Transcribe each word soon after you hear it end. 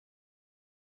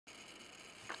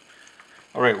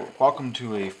Alright, welcome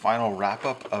to a final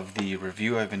wrap-up of the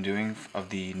review I've been doing of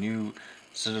the new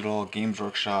Citadel Games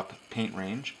Workshop paint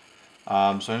range. So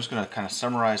I'm just going to kind of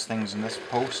summarize things in this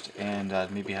post and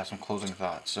maybe have some closing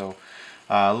thoughts. So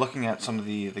looking at some of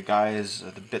the guys,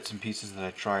 the bits and pieces that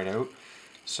I tried out.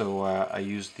 So I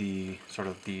used the sort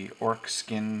of the orc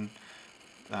skin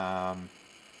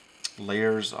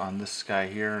layers on this guy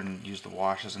here and used the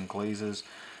washes and glazes.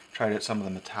 Tried out some of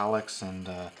the metallics and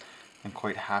I'm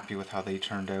quite happy with how they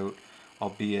turned out,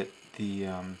 albeit the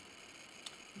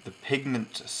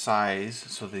pigment size,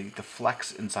 so the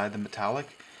flecks inside the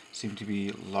metallic seem to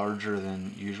be larger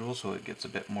than usual, so it gets a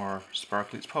bit more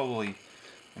sparkly. It's probably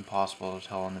impossible to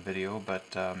tell on the video,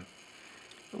 but a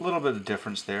little bit of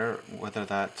difference there. Whether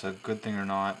that's a good thing or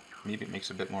not, maybe it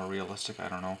makes it a bit more realistic, I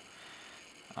don't know.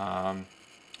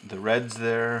 The reds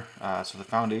there, so the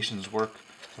foundations work,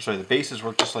 the bases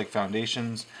work just like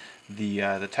foundations.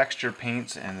 The texture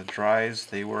paints and the dries,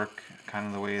 they work kind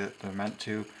of the way that they're meant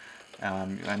to.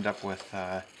 You end up with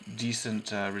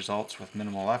decent results with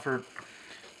minimal effort.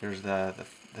 There's the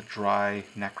dry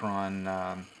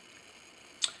Necron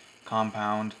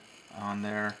compound on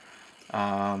there.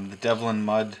 The Devlin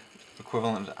Mud,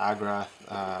 equivalent to Agrath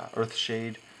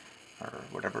Earthshade, or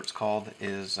whatever it's called,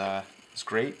 is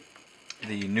great.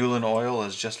 The Newland oil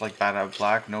is just like Bad Out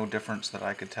Black, no difference that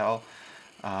I could tell.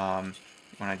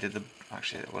 When I did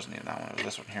actually it wasn't even that one, it was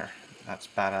this one here. That's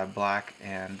Bad Out Black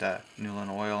and Newland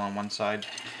oil on one side.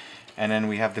 And then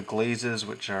we have the glazes,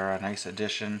 which are a nice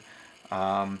addition.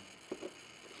 Yeah,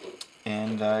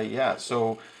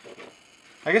 so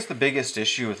I guess the biggest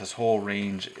issue with this whole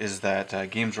range is that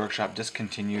Games Workshop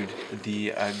discontinued the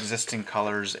existing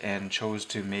colors and chose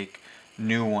to make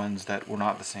new ones that were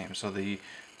not the same. So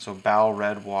Bal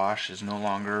Red Wash is no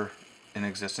longer in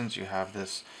existence. You have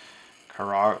this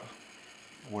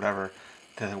whatever,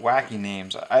 the wacky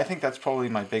names. I think that's probably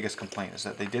my biggest complaint, is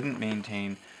that they didn't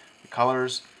maintain the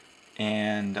colors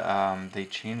and they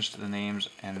changed the names,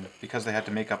 and because they had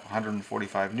to make up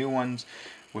 145 new ones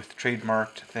with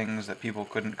trademarked things that people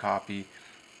couldn't copy,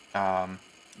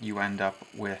 you end up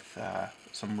with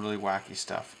some really wacky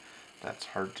stuff that's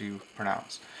hard to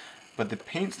pronounce. But the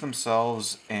paints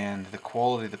themselves and the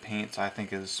quality of the paints, I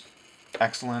think, is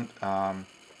excellent.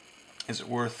 Is it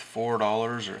worth $4 or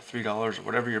 $3 or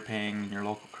whatever you're paying in your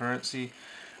local currency?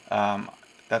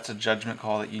 That's a judgment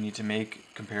call that you need to make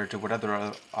compared to what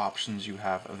other options you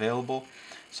have available.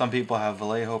 Some people have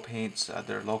Vallejo paints at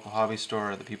their local hobby store.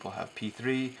 Other people have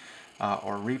P3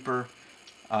 or Reaper.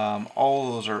 All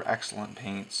of those are excellent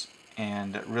paints,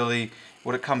 and really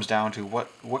what it comes down to,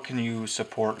 what can you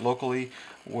support locally,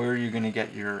 where are you going to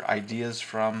get your ideas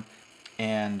from,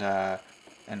 and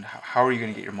how are you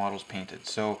going to get your models painted.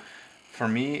 So for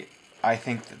me, I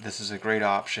think that this is a great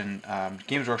option.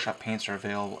 Games Workshop paints are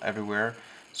available everywhere,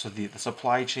 so the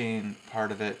supply chain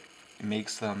part of it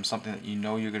makes them something that you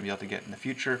know you're going to be able to get in the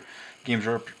future. Games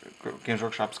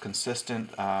Workshop's consistent.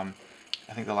 I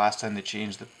think the last time they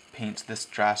changed the paints this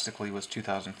drastically was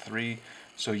 2003,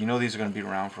 so you know these are going to be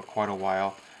around for quite a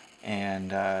while,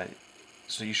 and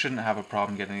so you shouldn't have a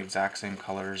problem getting the exact same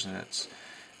colors, and it's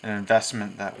an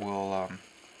investment that will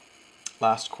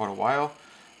last quite a while.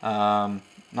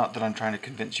 Not that I'm trying to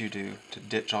convince you to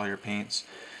ditch all your paints.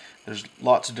 There's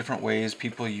lots of different ways.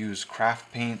 People use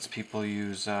craft paints, people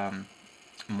use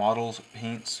model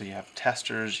paints, so you have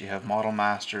testers, you have Model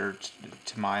Master,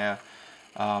 Tamiya,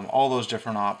 all those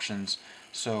different options.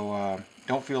 So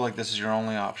don't feel like this is your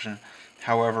only option.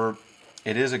 However,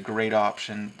 it is a great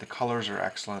option. The colors are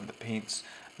excellent. The paints,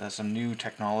 there's some new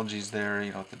technologies there,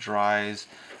 you know, the dries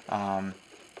and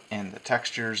the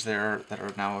textures there that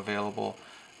are now available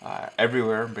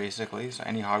everywhere, basically. So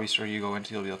any hobby store you go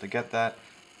into, you'll be able to get that,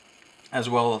 as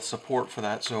well as support for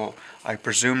that. So I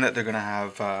presume that they're going to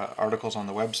have articles on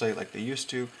the website like they used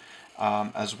to.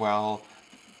 As well,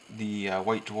 the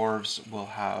White Dwarves will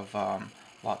have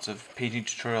lots of painting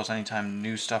tutorials anytime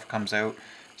new stuff comes out.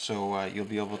 So you'll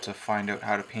be able to find out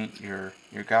how to paint your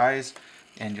guys,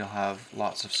 and you'll have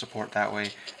lots of support that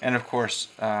way. And of course,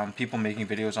 people making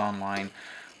videos online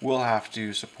will have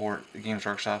to support the Games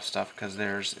Workshop stuff, because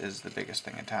theirs is the biggest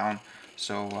thing in town.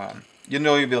 So you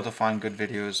know you'll be able to find good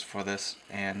videos for this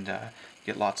and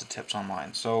get lots of tips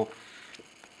online. So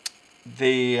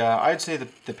I'd say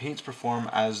the paints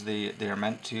perform as they are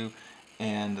meant to,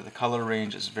 and the color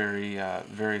range is very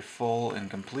very full and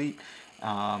complete.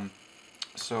 Overall,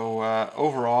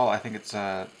 I think it's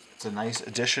a nice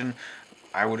addition.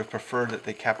 I would have preferred that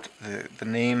they kept the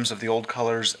names of the old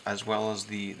colors as well as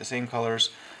the same colors,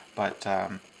 but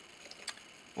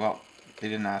well, They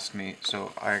didn't ask me,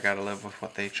 so I gotta live with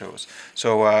what they chose.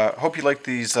 So hope you like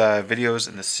these videos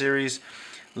in the series.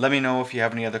 Let me know if you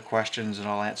have any other questions and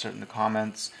I'll answer it in the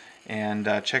comments. And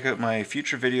check out my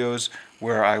future videos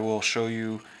where I will show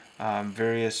you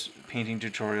various painting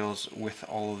tutorials with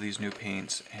all of these new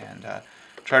paints, and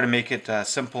try to make it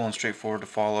simple and straightforward to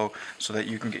follow so that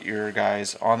you can get your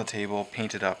guys on the table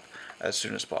painted up as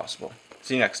soon as possible.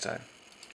 See you next time.